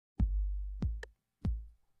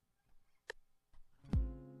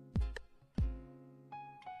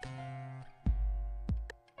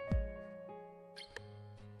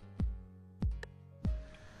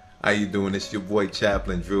How you doing? It's your boy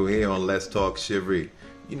Chaplain Drew here on Let's Talk Chivalry.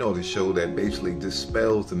 You know, the show that basically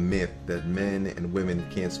dispels the myth that men and women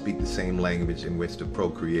can't speak the same language in which to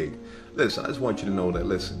procreate. Listen, I just want you to know that,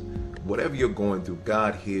 listen, whatever you're going through,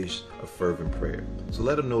 God hears a fervent prayer. So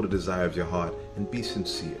let him know the desire of your heart and be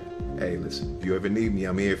sincere. Hey, listen, if you ever need me,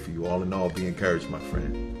 I'm here for you. All in all, be encouraged, my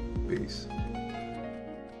friend. Peace.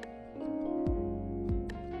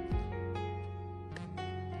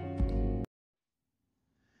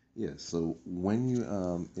 Yeah, so when you're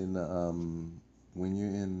in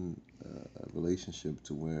a relationship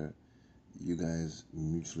to where you guys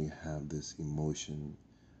mutually have this emotion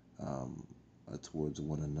towards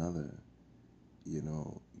one another, you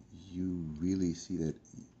know, you really see that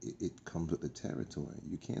it comes with the territory.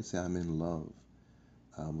 You can't say I'm in love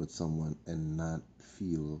with someone and not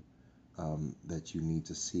feel that you need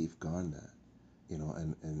to safeguard that.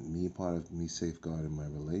 And me, part of me safeguarding my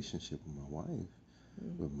relationship with my wife,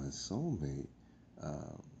 with my soulmate,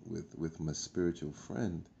 uh, with my spiritual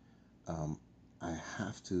friend, um, I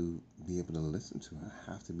have to be able to listen to her.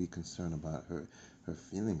 I have to be concerned about her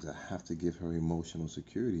feelings. I have to give her emotional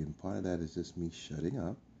security, and part of that is just me shutting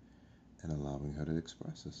up and allowing her to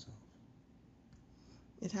express herself.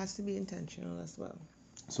 It has to be intentional as well.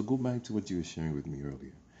 So go back to what you were sharing with me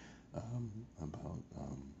earlier about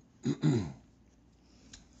we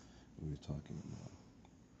were talking about.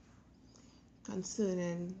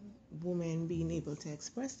 Concerning women being able to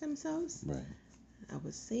express themselves, Right. I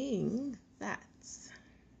was saying that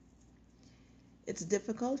it's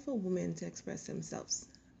difficult for women to express themselves.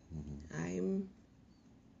 Mm-hmm. I'm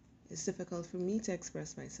it's difficult for me to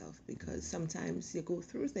express myself because sometimes you go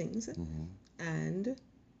through things Mm-hmm. and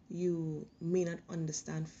you may not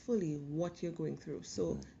understand fully what you're going through.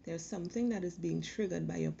 So Right. there's something that is being triggered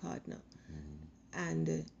by your partner, Mm-hmm.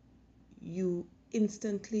 and you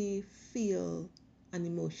instantly feel an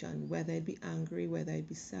emotion, whether it be angry, whether it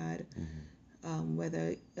be sad, Mm-hmm.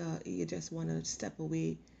 whether you just want to step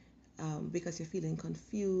away because you're feeling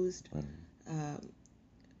confused. Right. Um,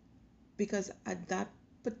 because at that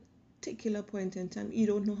particular point in time, you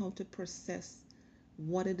don't know how to process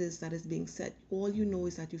what it is that is being said. All you know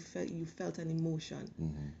is that you felt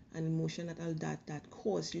Mm-hmm. an emotion that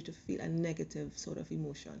caused you to feel a negative sort of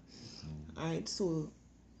emotion. All right, so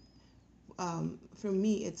for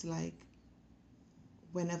me, it's like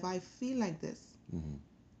whenever I feel like this, Mm-hmm.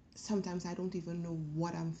 sometimes I don't even know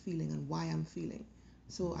what I'm feeling and why I'm feeling.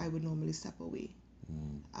 So I would normally step away.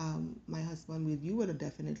 Mm-hmm. My husband, with you, would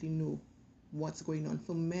definitely know what's going on.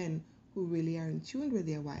 For men who really are in tune with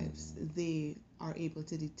their wives, Mm-hmm. they are able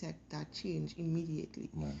to detect that change immediately.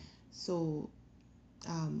 Right. So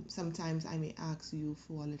sometimes I may ask you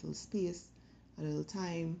for a little space, a little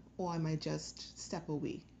time, or I might just step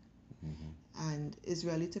away. Mm-hmm. And it's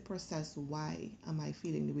really to process why am I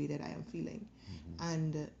feeling the way that I am feeling. Mm-hmm.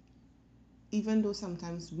 And even though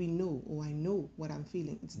sometimes we know or I know what I'm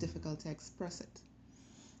feeling, it's Mm-hmm. difficult to express it.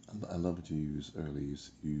 I love what you used earlier. You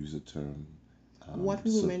use the term. What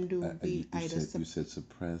we women do, we You either said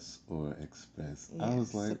suppress or express. I yeah,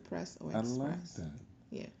 was like, suppress or I like express. that.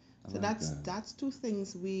 Yeah. I So like that's that. that's two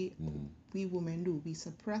things Mm-hmm. we women do. We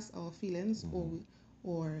suppress our feelings, or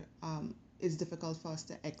Mm-hmm. it's difficult for us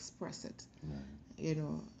to express it.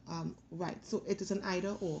 Right. Right. So it is an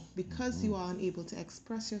either or. Because Mm-hmm. you are unable to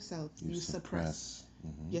express yourself, You you suppress suppress.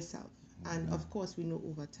 Mm-hmm. yourself. And Yeah. of course, we know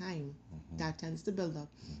over time Mm-hmm. that tends to build up.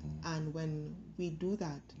 Mm-hmm. And when we do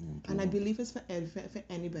that, You and I implode. believe it's for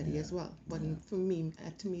anybody Yeah. as well, but Yeah. for me,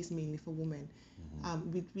 to me, it's mainly for women.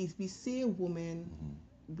 Mm-hmm. We say women,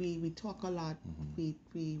 Mm-hmm. we talk a lot,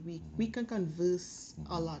 Mm-hmm. we can converse a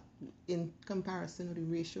Mm-hmm. lot in comparison or the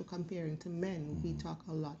ratio comparing to men. We Mm-hmm. talk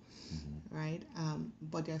a lot, Mm-hmm. right?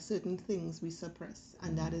 But there are certain things we suppress,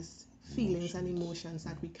 and that Mm-hmm. is feelings and Emotions. emotions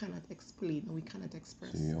that Yeah. we cannot explain or we cannot So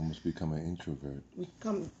express. you almost become an introvert. We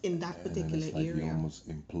come in that And then particular it's like you area. almost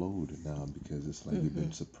implode now because it's like you've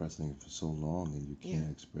been suppressing it for so long and you Yeah,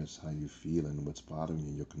 can't express how you feel and what's bothering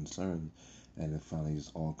you, your concern, and it finally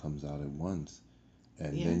just all comes out at once.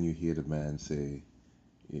 And yeah, then you hear the man say,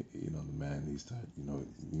 the man, he start,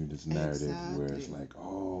 this narrative where it's exactly. like,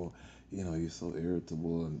 oh, you're so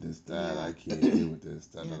irritable and this, that, Yeah, I can't deal with this,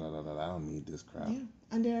 da, da, yeah, da, da, da, I don't need this crap. yeah.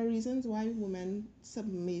 And there are reasons why women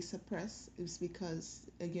may suppress is because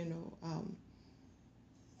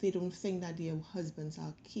they don't think that their husbands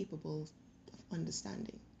are capable of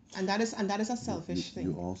understanding, and that is a selfish You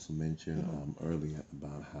thing. also mentioned Hmm. earlier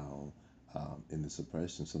about how in the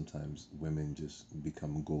suppression sometimes women just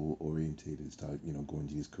become goal orientated, start going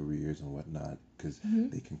to these careers and whatnot because Hmm.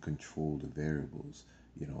 they can control the variables.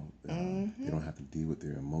 They Hmm. don't have to deal with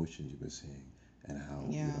their emotions. You were saying, and how,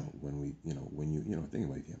 Yeah. when we, when you think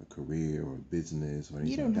about, if you have a career or a business or You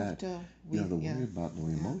anything don't like have that, to you don't have to yeah. worry about no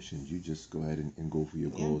Yeah. emotions. You just go ahead and go for your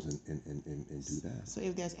Yeah. goals and do that. So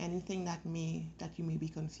if there's anything that you may be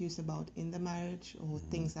confused about in the marriage, or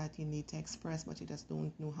things that you need to express but you just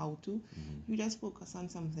don't know how to, you just focus on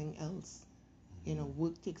something else.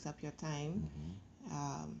 Work takes up your time.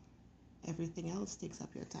 Um, Everything else takes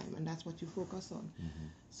up your time, and that's what you focus on.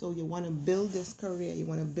 So you want to build this career, you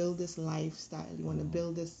want to build this lifestyle, you want to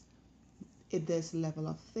build this level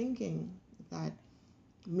of thinking that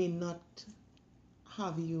may not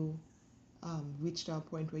have you reach to a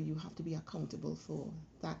point where you have to be accountable for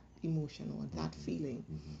that emotion or that feeling.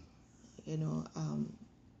 You know,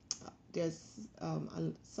 there's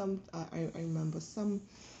I remember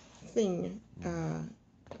something.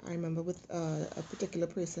 I remember with a particular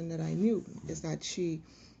person that I knew is that she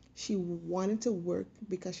wanted to work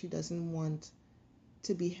because she doesn't want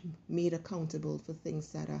to be made accountable for things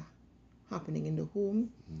that are happening in the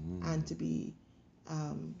home, and to be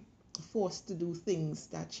um, forced to do things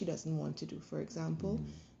that she doesn't want to do. For example,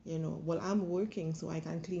 well, I'm working so I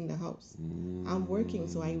can clean the house. I'm working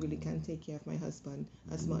so I really can take care of my husband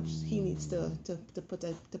as much. He needs to put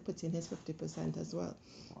in his 50% as well.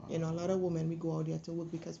 A lot of women, we go out there to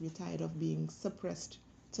work because we're tired of being suppressed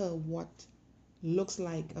to what looks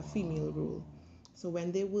like a female role. So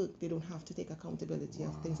when they work, they don't have to take accountability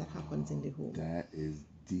of things that happens in the home. That is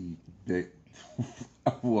deep.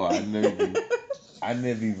 Well, I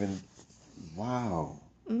never even, wow.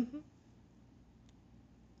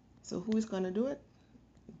 So who is going to do it?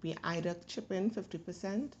 We either chip in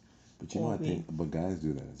 50%, But or I think, but guys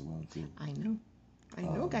do that as well too. I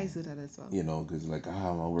know guys do that as well. Because like,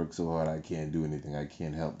 I work so hard, I can't do anything. I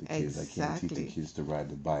can't help the kids. I can't teach the kids to ride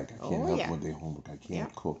the bike. I can't help with their homework. I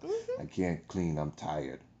can't cook. I can't clean. I'm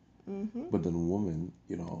tired. But then a woman,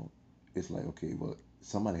 it's like, okay, well,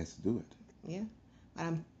 somebody has to do it. Yeah,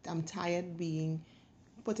 but I'm tired being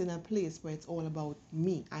put in a place where it's all about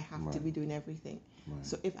me. I have to be doing everything.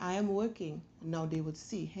 So if I am working, now they would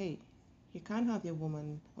see, hey, you can't have your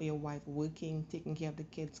woman or your wife working, taking care of the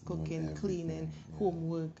kids, cooking, cleaning,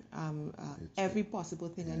 homework, every possible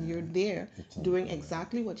thing, and you're there doing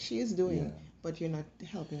exactly what she is doing, but you're not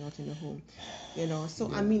helping out in the home. So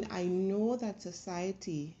I mean, I know that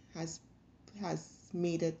society has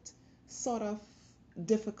made it sort of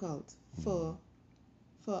difficult for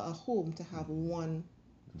a home to have one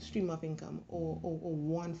stream of income, or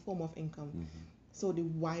one form of income. So the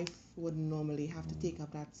wife would normally have to take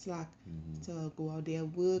up that slack to go out there,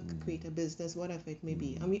 work, create a business, whatever it may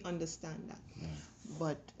be. And we understand that.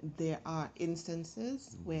 But there are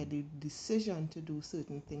instances where the decision to do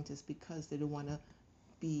certain things is because they don't want to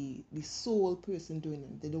be the sole person doing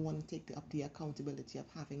it. They don't want to take up the accountability of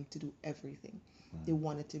having to do everything. They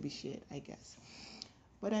want it to be shared, I guess.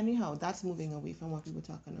 But anyhow, that's moving away from what we were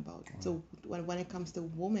talking about. So when it comes to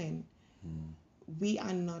women,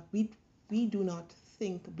 we do not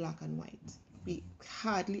think black and white. We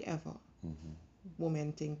hardly ever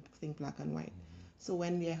women think black and white. So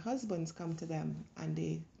when their husbands come to them and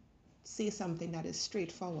they say something that is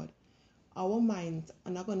straightforward, our minds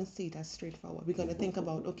are not going to see it as straightforward. We're going to think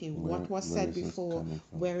about, okay, what was said before?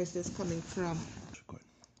 Where is this coming from?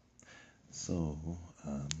 So,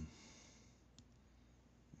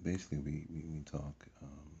 basically, we talk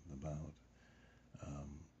about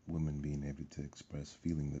women being able to express,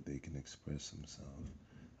 feeling that they can express themselves.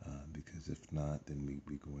 Because if not, then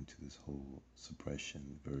we go into this whole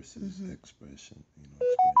suppression versus expression,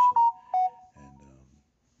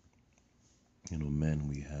 And, men,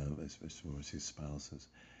 we have, especially as his spouses,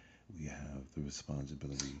 we have the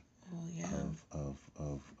responsibility of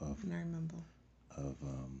I remember.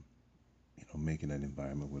 making that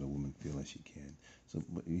environment where the woman feels like she can. So,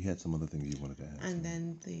 but you had some other things you wanted to add. And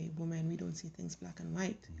then the woman, we don't see things black and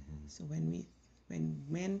white. So when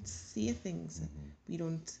men see things,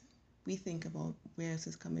 we think about where is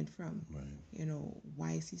this coming from. Right.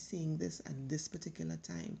 Why is he saying this at this particular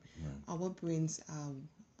time? Right. Our brains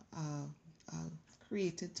are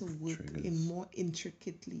created to work in more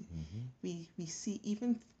intricately. We see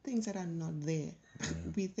even things that are not there.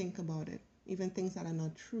 We think about it. Even things that are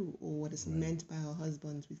not true, or what is meant by our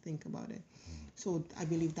husbands, we think about it. So I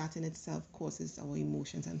believe that in itself causes our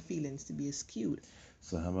emotions and feelings to be skewed.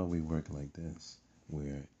 So how about we work like this,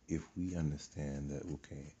 where if we understand that,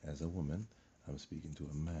 okay, as a woman, I'm speaking to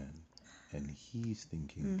a man, and he's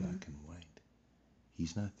thinking black and white.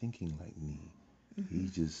 He's not thinking like me.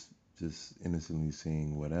 He's just innocently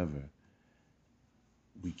saying whatever.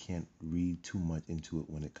 we can't read too much into it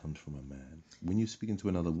when it comes from a man. When you're speaking to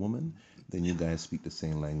another woman, then you guys speak the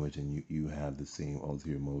same language and you have the same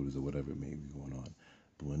ulterior motives or whatever it may be going on.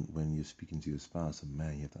 But when you're speaking to your spouse, a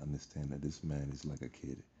man, you have to understand that this man is like a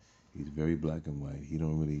kid. He's very black and white. He's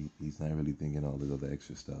not really thinking all this other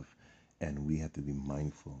extra stuff. And we have to be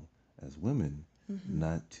mindful as women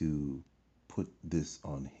not to put this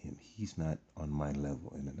on him. He's not on my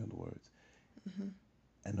level, in other words.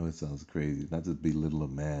 I know it sounds crazy, not to belittle a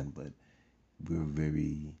man, but we're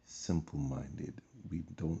very simple minded. We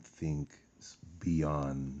don't think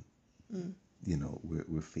beyond,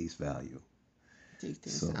 we're face value. Take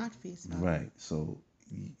things So, at face value. right. So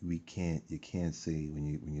you can't say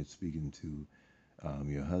when you're speaking to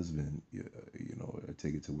your husband, or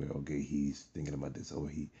take it to where, okay, he's thinking about this, or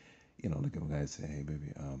like a guy say, hey,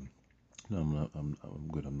 baby, no, I'm not. I'm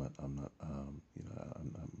good. I'm not. I'm not.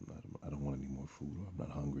 I don't want any more food, or I'm not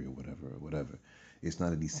hungry, or whatever, or whatever. It's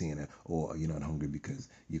not that he's saying that, or you're not hungry because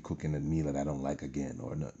you're cooking a meal that I don't like again,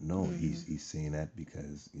 or no. No, he's saying that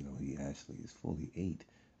because he actually is fully ate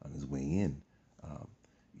on his way in. Um,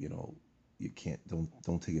 you know, you can't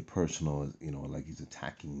don't take it personal. Like he's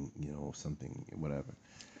attacking. Something, whatever.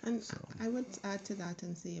 And So I would add to that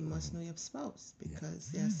and say you must know your spouse,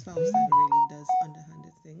 because there are spouse that really does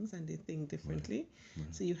underhanded things and they think differently.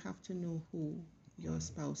 So you have to know who your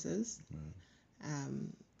spouse is.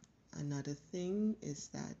 Um, Another thing is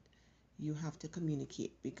that you have to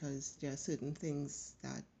communicate, because there are certain things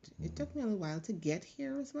that it took me a little while to get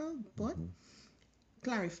here as well, but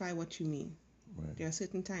clarify what you mean. Right. There are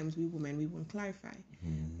certain times we women, we won't clarify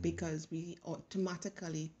because we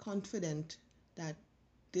automatically confident that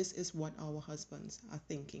this is what our husbands are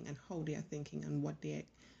thinking and how they are thinking and what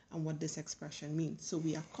this expression means. So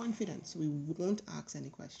we are confident, so we won't ask any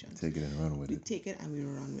questions. Take it and run with We it. take it and we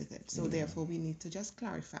run with it. So therefore we need to just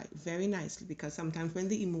clarify very nicely, because sometimes when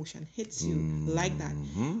the emotion hits you like that,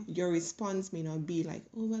 your response may not be like,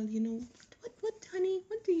 oh well, what honey,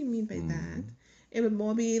 what do you mean by that? It would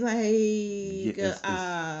more be like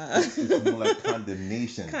it's more like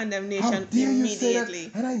condemnation. Condemnation. How dare you say that?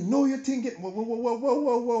 Immediately. And I know you're thinking,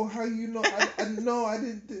 whoa. How you know? I know I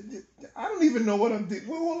didn't. I don't even know what I'm doing.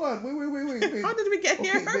 Wait, hold on. Wait. How did we get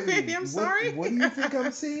here, baby? I'm sorry. What do you think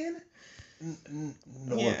I'm saying?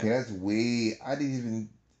 No, Yeah. okay, that's way. I didn't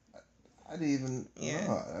even. Yeah.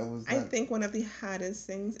 No, I was. I think one of the hardest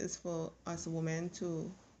things is for us women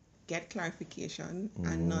to get clarification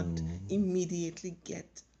and not immediately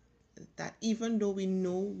get that, even though we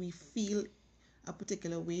know we feel a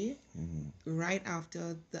particular way right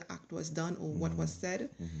after the act was done or what was said,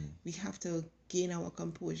 we have to gain our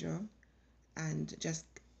composure and just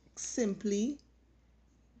simply,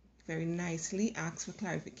 very nicely ask for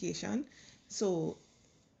clarification. So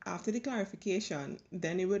after the clarification,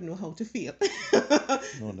 then you would know how to feel.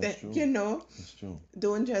 No, that's true. That's true.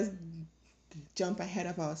 Don't just jump ahead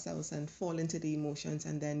of ourselves and fall into the emotions,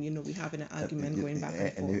 and then we have an argument going back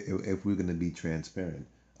and forth. And if we're going to be transparent,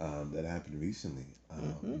 that happened recently,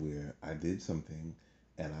 where I did something,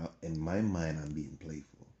 and in my mind I'm being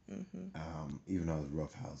playful. Even though I was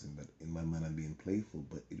roughhousing, but in my mind I'm being playful,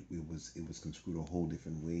 but it was construed a whole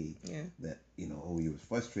different way. Yeah. That you was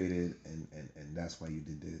frustrated, and that's why you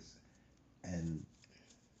did this, and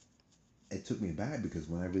it took me back, because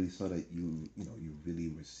when I really saw that you really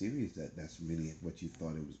were serious, that's really what you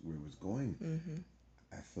thought it was, where it was going.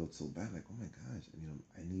 I felt so bad, like, oh my gosh,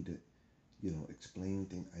 I need to explain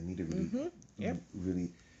things. I need to really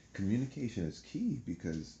really communication is key,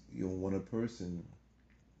 because you don't want a person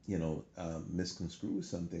misconstrue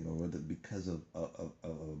something, or whether because of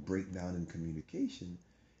a breakdown in communication,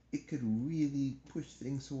 it could really push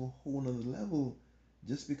things to a whole nother level,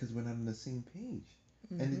 just because we're not on the same page.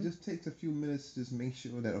 And it just takes a few minutes to just make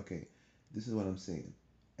sure that, okay, this is what I'm saying,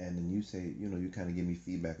 and then you say, you kind of give me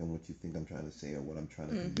feedback on what you think I'm trying to say or what I'm trying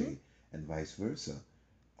to convey, and vice versa.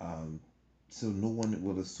 So no one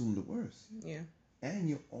will assume the worst. Yeah. And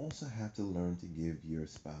you also have to learn to give your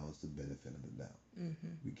spouse the benefit of the doubt.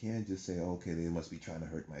 We can't just say, okay, they must be trying to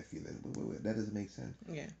hurt my feelings. Wait. That doesn't make sense.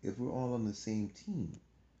 Yeah. If we're all on the same team,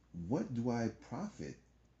 what do I profit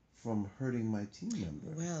from hurting my team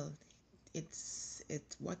member? Well, it's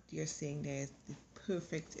what you're saying there is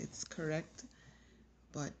perfect. It's correct,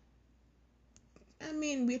 but I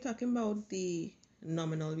mean, we're talking about the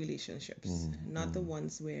nominal relationships, not the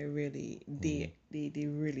ones where really they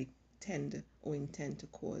really tend or intend to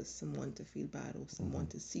cause someone to feel bad or someone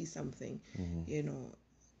to see something,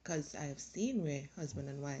 because I have seen where husband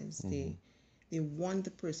and wives they want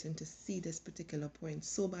the person to see this particular point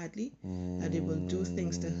so badly that they will do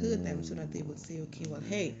things to hurt them, so that they will say, okay, well,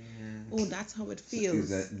 hey, oh, that's how it feels. Is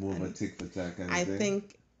that more of a And tick for tack kind of I thing?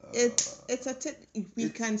 think it's a tit. We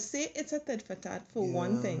can say it's a tit for tat for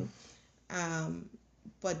one Yeah. thing,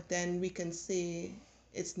 but then we can say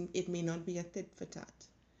it may not be a tit for tat.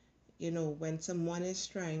 You know, when someone is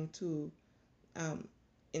trying to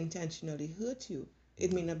intentionally hurt you,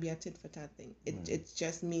 it may not be a tit for tat thing. It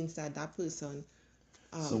just means that that person.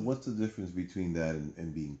 So what's the difference between that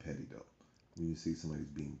and being petty, though? When you see somebody's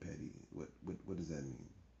being petty, what does that mean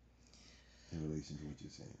in relation to what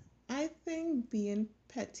you're saying? I think being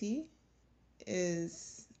petty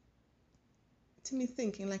is, to me,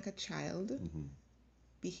 thinking like a child,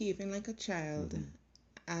 behaving like a child,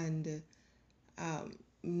 and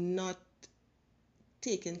not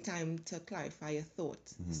taking time to clarify your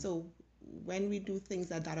thoughts. So when we do things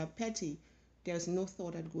that are petty, there's no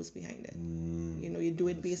thought that goes behind it. You know, you do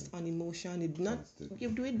it based on emotion. You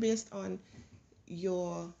do it based on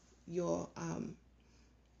your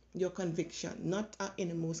conviction, not an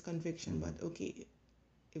innermost conviction, but okay,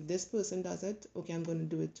 if this person does it, okay, I'm going to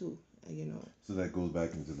do it too. You know. So that goes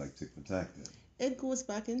back into like tick for tack then. It goes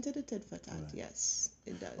back into the tit for tat. Right. Yes,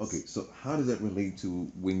 it does. Okay, so how does that relate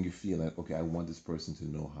to when you feel like, okay, I want this person to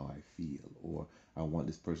know how I feel, or I want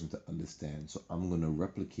this person to understand, so I'm going to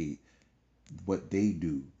replicate what they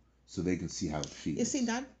do so they can see how it feels. You see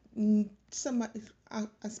that somebody,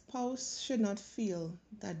 a spouse should not feel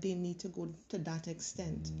that they need to go to that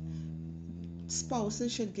extent.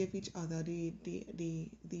 Spouses should give each other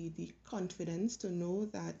the confidence to know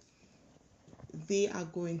that they are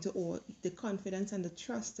going to, or the confidence and the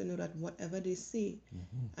trust to know that whatever they say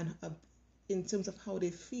and in terms of how they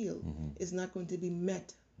feel is not going to be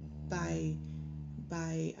met by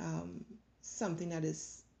something that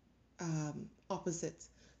is opposite.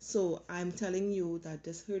 So I'm telling you that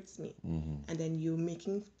this hurts me, and then you're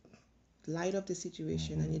making light of the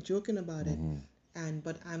situation and you're joking about it,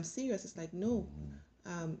 but I'm serious. It's like, no,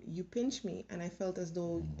 you pinched me and I felt as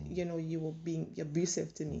though you know you were being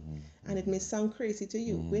abusive to me, and it may sound crazy to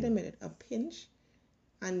you. Wait a minute, a pinch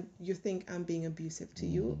and you think I'm being abusive to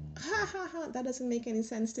you? Ha ha ha, that doesn't make any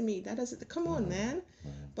sense to me. That doesn't, come on, man.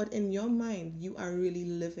 But in your mind you are really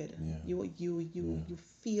livid. You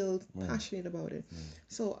feel passionate about it.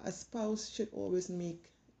 So a spouse should always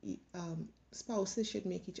make spouses should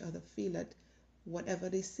make each other feel that whatever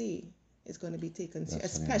they say is going to be taken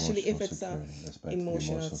seriously, especially if it's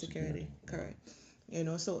emotional security. Correct. You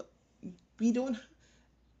know, so we don't,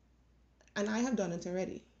 and I have done it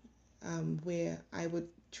already, where I would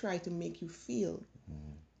try to make you feel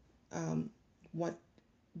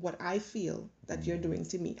what I feel that you're doing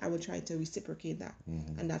to me. I would try to reciprocate that,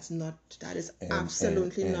 and that is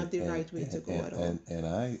absolutely not the right way to go at all.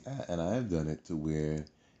 And I've done it to where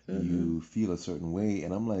you feel a certain way,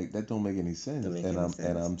 and I'm like, that don't make any sense.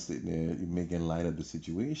 And I'm sitting there making light of the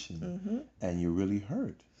situation, and you're really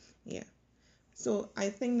hurt. Yeah. So I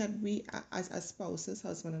think that we, as spouses,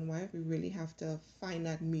 husband and wife, we really have to find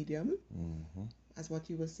that medium, as what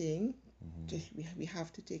you were saying. We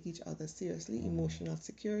have to take each other seriously, emotional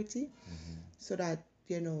security, so that,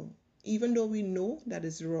 you know, even though we know that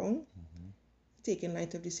is wrong, taking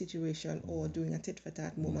light of the situation or doing a tit for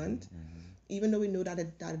tat moment, even though we know that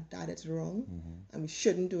it's wrong and we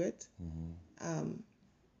shouldn't do it,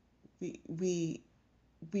 we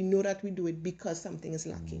know that we do it because something is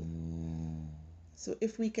lacking. So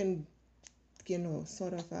if we can, you know,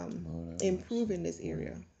 sort of improve in this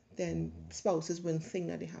area, then spouses wouldn't think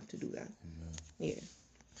that they have to do that. Yeah.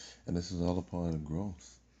 And this is all a part of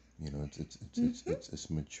growth. You know, it's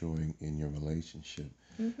maturing in your relationship.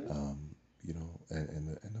 You know,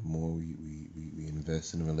 and the more we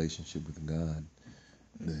invest in a relationship with God,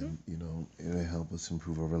 then, you know, it'll help us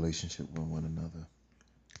improve our relationship with one another.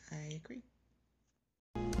 I agree.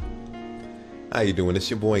 How you doing? It's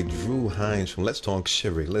your boy Drew Hines from Let's Talk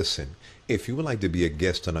Chivalry. Listen, if you would like to be a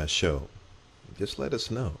guest on our show, just let us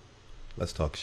know. Let's Talk